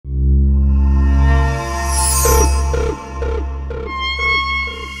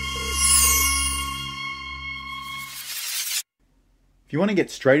If you want to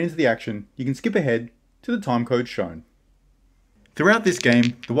get straight into the action, you can skip ahead to the time code shown. Throughout this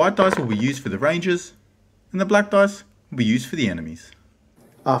game, the white dice will be used for the rangers, and the black dice will be used for the enemies.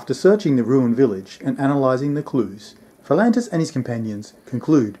 After searching the ruined village and analysing the clues, Velantis and his companions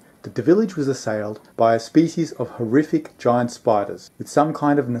conclude that the village was assailed by a species of horrific giant spiders with some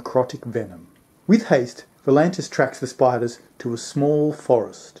kind of necrotic venom. With haste, Velantis tracks the spiders to a small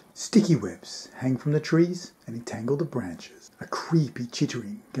forest. Sticky webs hang from the trees and entangle the branches. A creepy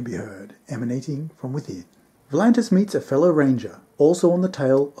chittering can be heard emanating from within. Velantis meets a fellow ranger, also on the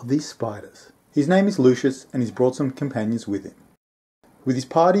tail of these spiders. His name is Lucius and he's brought some companions with him. With his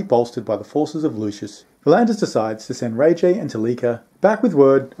party bolstered by the forces of Lucius, Velantis decides to send Rajay and Talika back with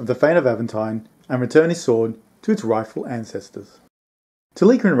word of the fate of Aventine and return his sword to its rightful ancestors.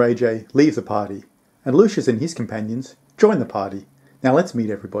 Talika and Rajay leave the party, and Lucius and his companions join the party. Now let's meet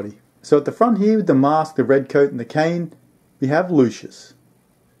everybody. So at the front here with the mask, the red coat and the cane, we have Lucius.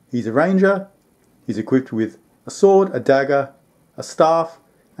 He's a ranger. He's equipped with a sword, a dagger, a staff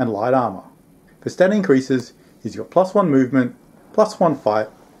and light armour. For stat increases, he's got +1 movement, +1 fight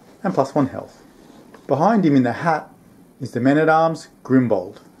and +1 health. Behind him in the hat is the men-at-arms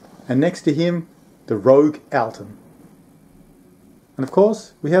Grimbold, and next to him the rogue Alton. And of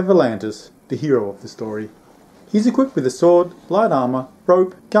course we have Velantis, the hero of the story. He's equipped with a sword, light armour,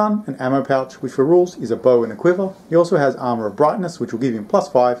 rope, gun and ammo pouch, which for rules is a bow and a quiver. He also has armour of brightness, which will give him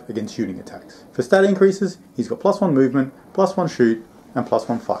 +5 against shooting attacks. For stat increases, he's got +1 movement, +1 shoot and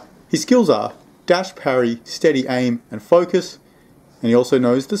 +1 fight. His skills are dash, parry, steady aim and focus, and he also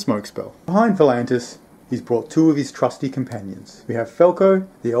knows the smoke spell. Behind Velantis, he's brought 2 of his trusty companions. We have Felko,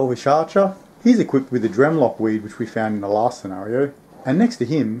 the elvish archer. He's equipped with the Dremlock weed, which we found in the last scenario. And next to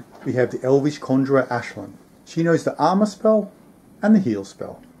him, we have the elvish conjurer Ashlyn. She knows the armour spell and the heal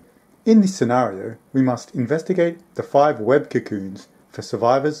spell. In this scenario, we must investigate the 5 web cocoons for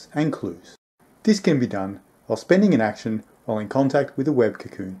survivors and clues. This can be done while spending an action while in contact with a web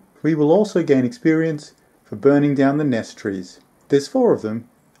cocoon. We will also gain experience for burning down the nest trees. There's 4 of them,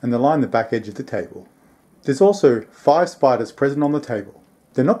 and they line the back edge of the table. There's also 5 spiders present on the table.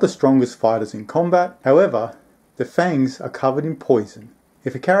 They're not the strongest fighters in combat, however, the fangs are covered in poison.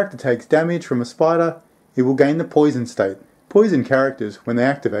 If a character takes damage from a spider, it will gain the poison state. Poison characters, when they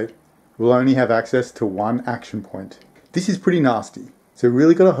activate, will only have access to 1 action point. This is pretty nasty, so we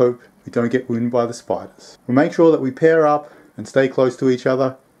really gotta hope we don't get wounded by the spiders. We'll make sure that we pair up and stay close to each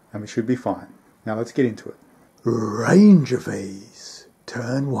other, and we should be fine. Now let's get into it. Ranger phase,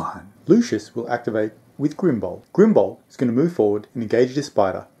 turn 1. Lucius will activate with Grimbold. Grimbold is going to move forward and engage this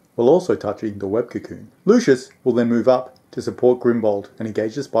spider, while also touching the web cocoon. Lucius will then move up to support Grimbold and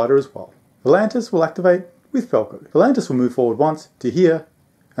engage the spider as well. Velantis will activate with Felko. Velantis will move forward once to here,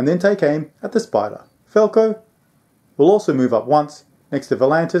 and then take aim at the spider. Felko will also move up once next to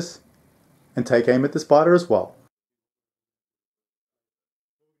Velantis, and take aim at the spider as well.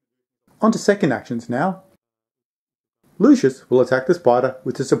 On to second actions now. Lucius will attack the spider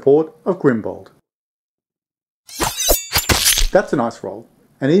with the support of Grimbold. That's a nice roll,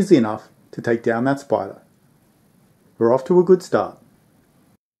 and easy enough to take down that spider. We're off to a good start.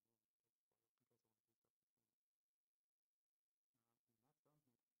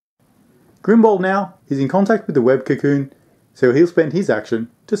 Grimbold now is in contact with the web cocoon, so he'll spend his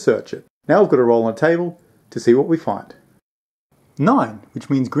action to search it. Now we've got to roll on a table to see what we find. 9, which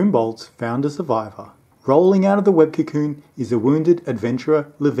means Grimbold's found a survivor. Rolling out of the web cocoon is the wounded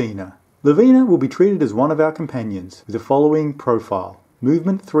adventurer Lavina. Lavina will be treated as one of our companions with the following profile: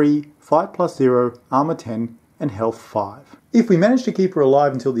 movement 3, fight +0, armor 10, and health 5. If we manage to keep her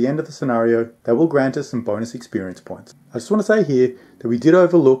alive until the end of the scenario, that will grant us some bonus experience points. I just want to say here that we did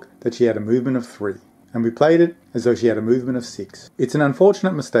overlook that she had a movement of 3, and we played it as though she had a movement of 6. It's an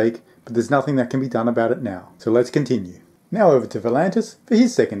unfortunate mistake, but there's nothing that can be done about it now. So let's continue. Now over to Velantis for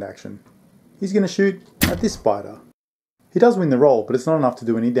his second action. He's going to shoot at this spider. He does win the roll, but it's not enough to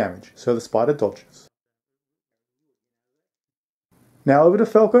do any damage, so the spider dodges. Now over to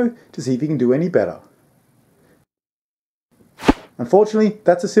Felko to see if he can do any better. Unfortunately,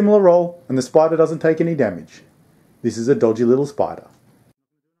 that's a similar roll, and the spider doesn't take any damage. This is a dodgy little spider.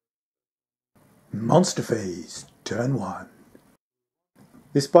 Monster phase, turn 1.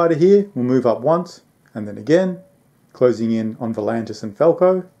 This spider here will move up once, and then again, closing in on Velantis and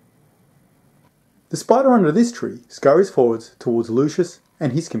Felko. The spider under this tree scurries forwards towards Lucius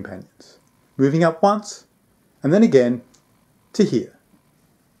and his companions, moving up once, and then again to here.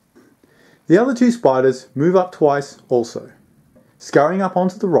 The other 2 spiders move up twice also, scurrying up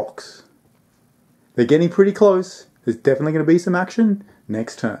onto the rocks. They're getting pretty close. There's definitely going to be some action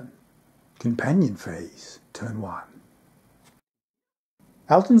next turn. Companion phase, turn 1.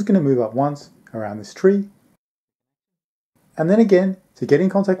 Alton's going to move up once around this tree, and then again to get in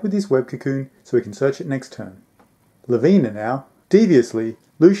contact with this web cocoon so we can search it next turn. Lavina now. Deviously,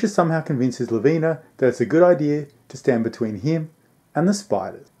 Lucius somehow convinces Lavina that it's a good idea to stand between him and the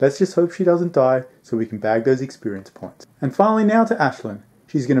spiders. Let's just hope she doesn't die so we can bag those experience points. And finally now to Ashlyn.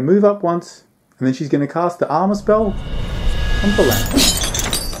 She's going to move up once, and then she's going to cast the armor spell on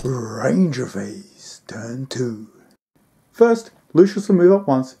Velantis. Ranger phase, turn 2. First, Lucius will move up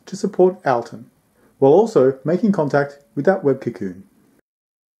once to support Alton, while also making contact with that web cocoon.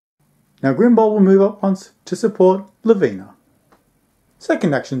 Now Grimbold will move up once to support Lavina.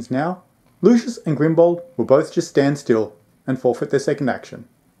 Second actions now. Lucius and Grimbold will both just stand still and forfeit their second action.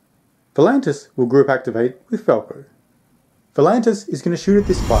 Velantis will group activate with Falco. Velantis is going to shoot at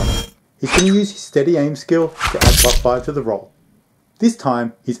this spider. He's going to use his steady aim skill to add +5 to the roll. This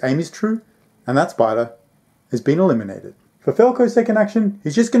time his aim is true and that spider has been eliminated. For Falco's second action,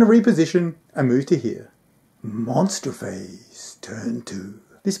 he's just going to reposition and move to here. Monster phase, turn 2.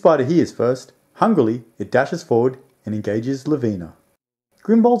 This spider here is first. Hungrily, it dashes forward and engages Lavina.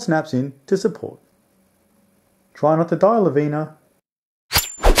 Grimbold snaps in to support. Try not to die, Lavina.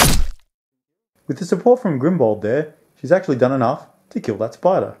 With the support from Grimbold there, she's actually done enough to kill that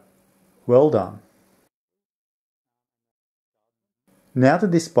spider. Well done. Now to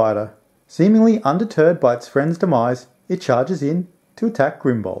this spider. Seemingly undeterred by its friend's demise, it charges in to attack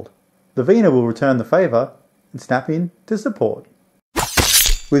Grimbold. Lavina will return the favour and snap in to support.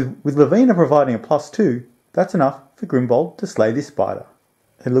 With Lavina providing a +2, that's enough for Grimbold to slay this spider.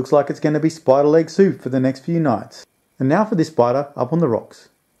 It looks like it's going to be spider leg soup for the next few nights. And now for this spider up on the rocks.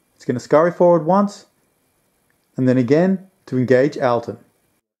 It's going to scurry forward once, and then again to engage Alton.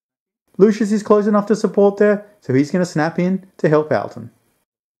 Lucius is close enough to support there, so he's going to snap in to help Alton.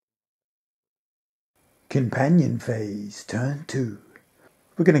 Companion phase, turn 2.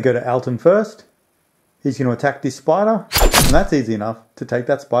 We're going to go to Alton first. He's going to attack this spider, and that's easy enough to take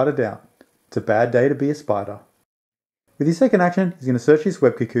that spider down. It's a bad day to be a spider. With his second action, he's going to search his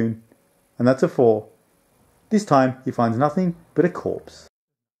web cocoon, and that's a 4. This time, he finds nothing but a corpse.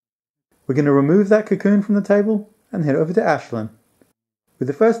 We're going to remove that cocoon from the table and head over to Ashlyn. With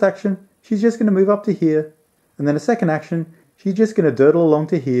the first action, she's just going to move up to here, and then a second action, she's just going to dirtle along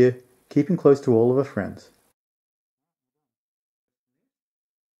to here, keeping close to all of her friends.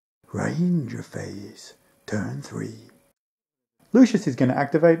 Ranger phase, turn 3. Lucius is going to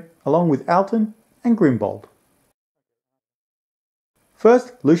activate along with Alton and Grimbold.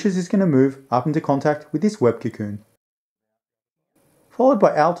 First, Lucius is going to move up into contact with this web cocoon, followed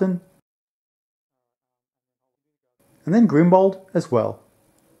by Alton, and then Grimbold as well.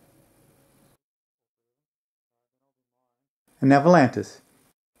 And now Velantis.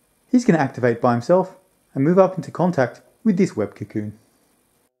 He's going to activate by himself and move up into contact with this web cocoon.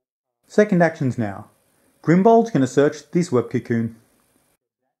 Second actions now. Grimbold's going to search this web cocoon.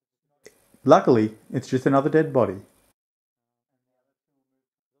 Luckily, it's just another dead body.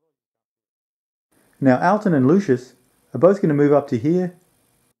 Now Alton and Lucius are both going to move up to here,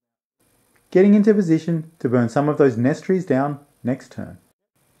 getting into position to burn some of those nest trees down next turn.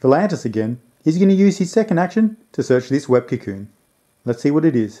 Velantis again, he's going to use his second action to search this web cocoon. Let's see what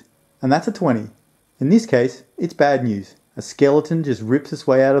it is. And that's a 20. In this case, it's bad news. A skeleton just rips its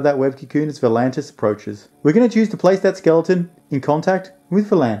way out of that web cocoon as Velantis approaches. We're going to choose to place that skeleton in contact with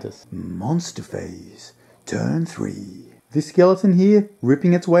Velantis. Monster phase, turn 3. This skeleton here,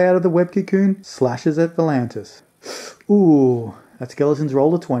 ripping its way out of the web cocoon, slashes at Velantis. Ooh, that skeleton's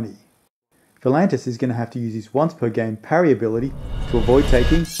rolled a 20. Velantis is going to have to use his once per game parry ability to avoid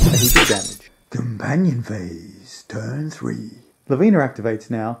taking a heap of damage. Companion phase, turn 3. Lavina activates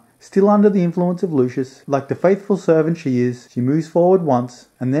now. Still under the influence of Lucius, like the faithful servant she is, she moves forward once,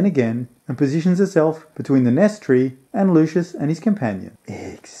 and then again, and positions herself between the nest tree and Lucius and his companion.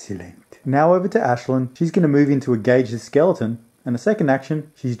 Excellent. Now over to Ashlyn. She's going to move in to engage the skeleton, and a second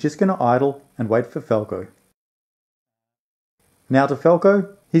action, she's just going to idle and wait for Falco. Now to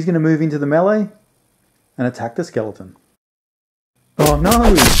Falco. He's going to move into the melee and attack the skeleton. Oh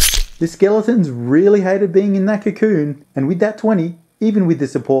no! The skeleton's really hated being in that cocoon, and with that 20, even with the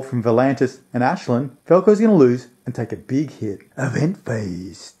support from Velantis and Ashlyn, Falco's going to lose and take a big hit. Event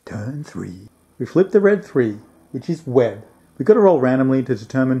phase, turn 3. We flip the red 3, which is web. We've got to roll randomly to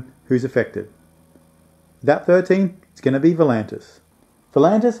determine who's affected. That 13, it's going to be Velantis.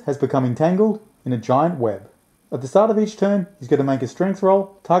 Velantis has become entangled in a giant web. At the start of each turn, he's going to make a strength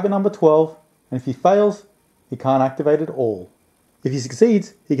roll, target number 12, and if he fails, he can't activate at all. If he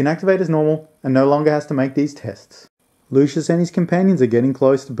succeeds, he can activate as normal and no longer has to make these tests. Lucius and his companions are getting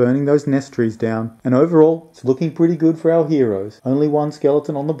close to burning those nest trees down, and overall, it's looking pretty good for our heroes. Only one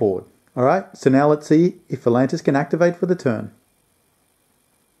skeleton on the board. Alright, so now let's see if Velantis can activate for the turn.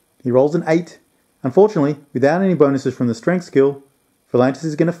 He rolls an 8. Unfortunately, without any bonuses from the strength skill, Velantis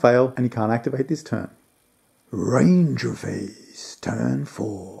is going to fail and he can't activate this turn. Ranger phase, turn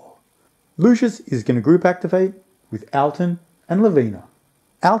 4. Lucius is going to group activate with Alton and Lavina.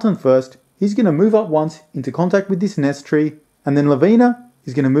 Alton first, he's going to move up once into contact with this nest tree, and then Lavina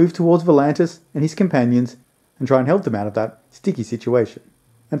is going to move towards Velantis and his companions and try and help them out of that sticky situation.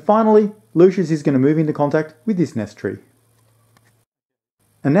 And finally, Lucius is going to move into contact with this nest tree.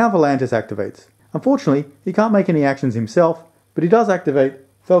 And now Velantis activates. Unfortunately, he can't make any actions himself, but he does activate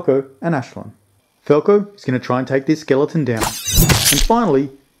Falco and Ashlyn. Falco is going to try and take this skeleton down. And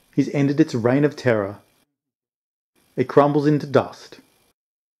finally, he's ended its reign of terror. It crumbles into dust.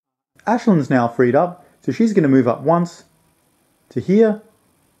 Ashlyn's now freed up, so she's going to move up once to here.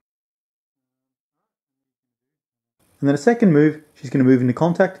 And then a second move, she's going to move into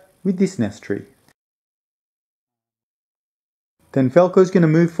contact with this nest tree. Then Falco's going to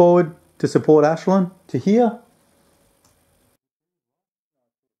move forward to support Ashlyn to here.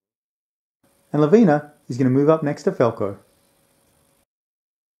 And Lavina is going to move up next to Falco.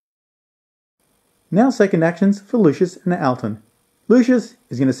 Now second actions for Lucius and Alton. Lucius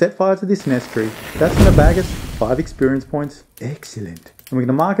is going to set fire to this nest tree. That's going to bag us 5 experience points. Excellent. And we're going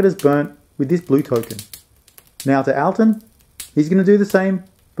to mark it as burnt with this blue token. Now to Alton, he's going to do the same,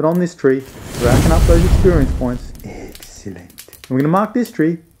 but on this tree, racking up those experience points. Excellent. And we're going to mark this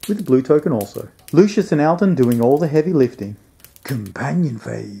tree with the blue token also. Lucius and Alton doing all the heavy lifting. Companion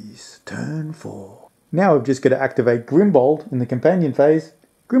phase, turn 4. Now we've just got to activate Grimbold in the companion phase.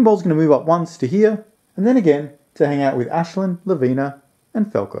 Grimbold's going to move up once to here, and then again to hang out with Ashlyn, Lavina,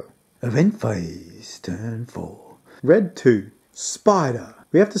 and Falco. Event phase, turn 4. Red 2, Spider.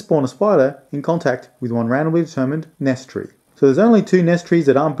 We have to spawn a spider in contact with one randomly determined nest tree. So there's only 2 nest trees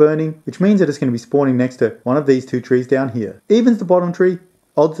that aren't burning, which means that it's going to be spawning next to one of these 2 trees down here. Evens the bottom tree,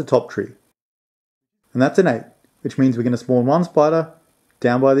 odds the top tree. And that's an 8, which means we're going to spawn one spider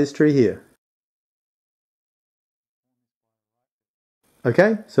down by this tree here.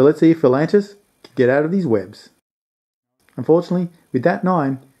 Okay, so let's see if Velantis can get out of these webs. Unfortunately, with that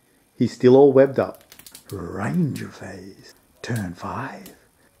 9, he's still all webbed up. Ranger phase, turn 5.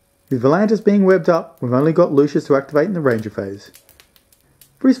 With Velantis being webbed up, we've only got Lucius to activate in the Ranger phase.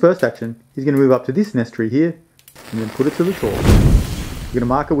 For his first action, he's going to move up to this nest tree here, and then put it to the torch. We're going to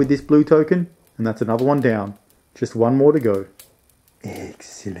mark it with this blue token, and that's another one down. Just one more to go.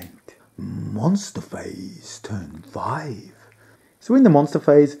 Excellent. Monster phase, turn 5. So in the monster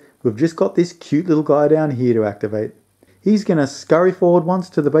phase, we've just got this cute little guy down here to activate. He's going to scurry forward once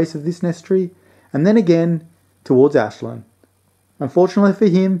to the base of this nest tree, and then again towards Ashlyn. Unfortunately for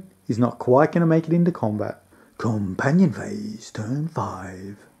him, he's not quite going to make it into combat. Companion phase, turn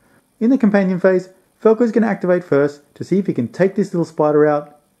 5. In the companion phase, Falco's going to activate first to see if he can take this little spider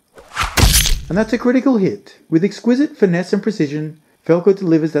out. And that's a critical hit. With exquisite finesse and precision, Falco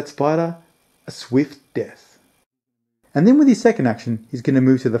delivers that spider a swift death. And then with his second action, he's going to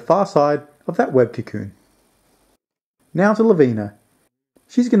move to the far side of that web cocoon. Now to Lavina.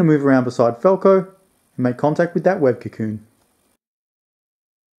 She's going to move around beside Falco and make contact with that web cocoon.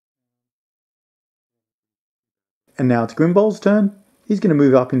 And now it's Grimbold's turn. He's going to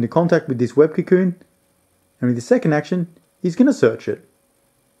move up into contact with this web cocoon, and with his second action, he's going to search it.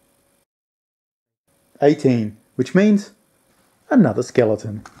 18, which means another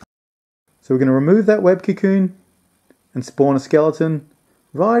skeleton. So we're going to remove that web cocoon and spawn a skeleton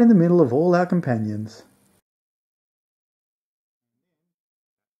right in the middle of all our companions.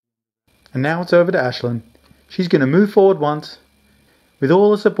 And now it's over to Ashlyn. She's going to move forward once. With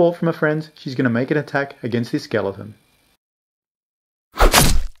all the support from her friends, she's going to make an attack against this skeleton.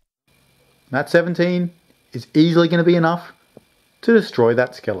 That 17 is easily going to be enough to destroy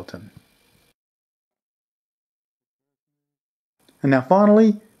that skeleton. And now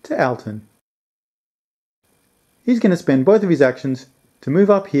finally to Alton. He's going to spend both of his actions to move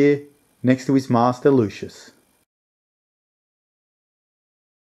up here next to his master Lucius.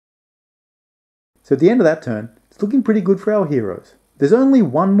 So at the end of that turn, it's looking pretty good for our heroes. There's only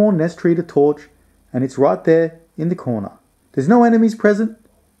one more nest tree to torch, and it's right there in the corner. There's no enemies present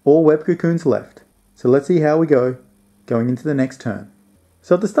or web cocoons left. So let's see how we go going into the next turn.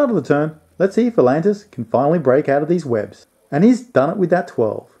 So at the start of the turn, let's see if Velantis can finally break out of these webs. And he's done it with that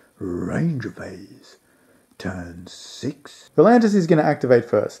 12. Ranger phase, turn 6. Velantis is going to activate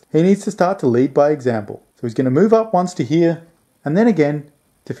first. He needs to start to lead by example. So he's going to move up once to here, and then again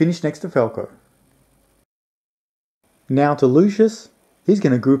to finish next to Falco. Now to Lucius, he's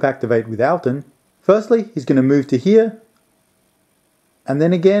going to group activate with Alton. Firstly, he's going to move to here, and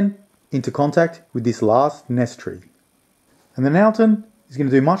then again into contact with this last nest tree. And then Alton is going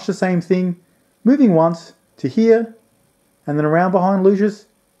to do much the same thing, moving once to here, and then around behind Lucius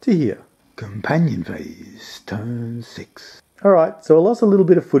to here. Companion phase, turn 6. Alright, so I lost a little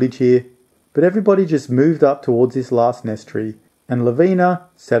bit of footage here, but everybody just moved up towards this last nest tree, and Lavina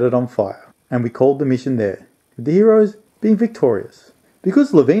set it on fire, and we called the mission there, with the heroes being victorious.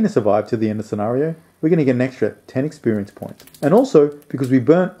 Because Lavina survived to the end of the scenario, we're going to get an extra 10 experience points. And also, because we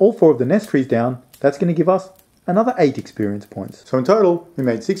burnt all 4 of the nest trees down, that's going to give us another 8 experience points. So in total, we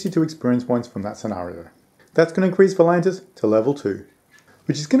made 62 experience points from that scenario. That's going to increase Velantis to level 2,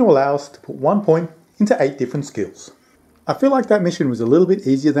 which is going to allow us to put 1 point into 8 different skills. I feel like that mission was a little bit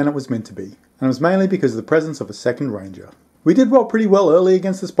easier than it was meant to be, and it was mainly because of the presence of a second ranger. We did roll pretty well early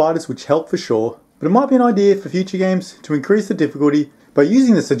against the spiders, which helped for sure, but it might be an idea for future games to increase the difficulty by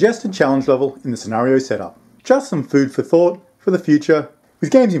using the suggested challenge level in the scenario setup. Just some food for thought for the future,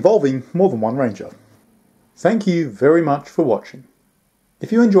 with games involving more than one ranger. Thank you very much for watching.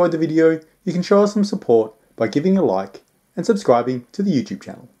 If you enjoyed the video, you can show us some support by giving a like and subscribing to the YouTube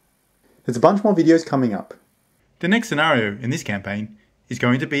channel. There's a bunch more videos coming up. The next scenario in this campaign is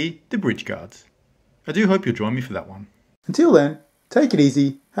going to be the Bridge Guards. I do hope you'll join me for that one. Until then, take it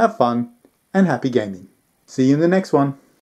easy, have fun, and happy gaming. See you in the next one.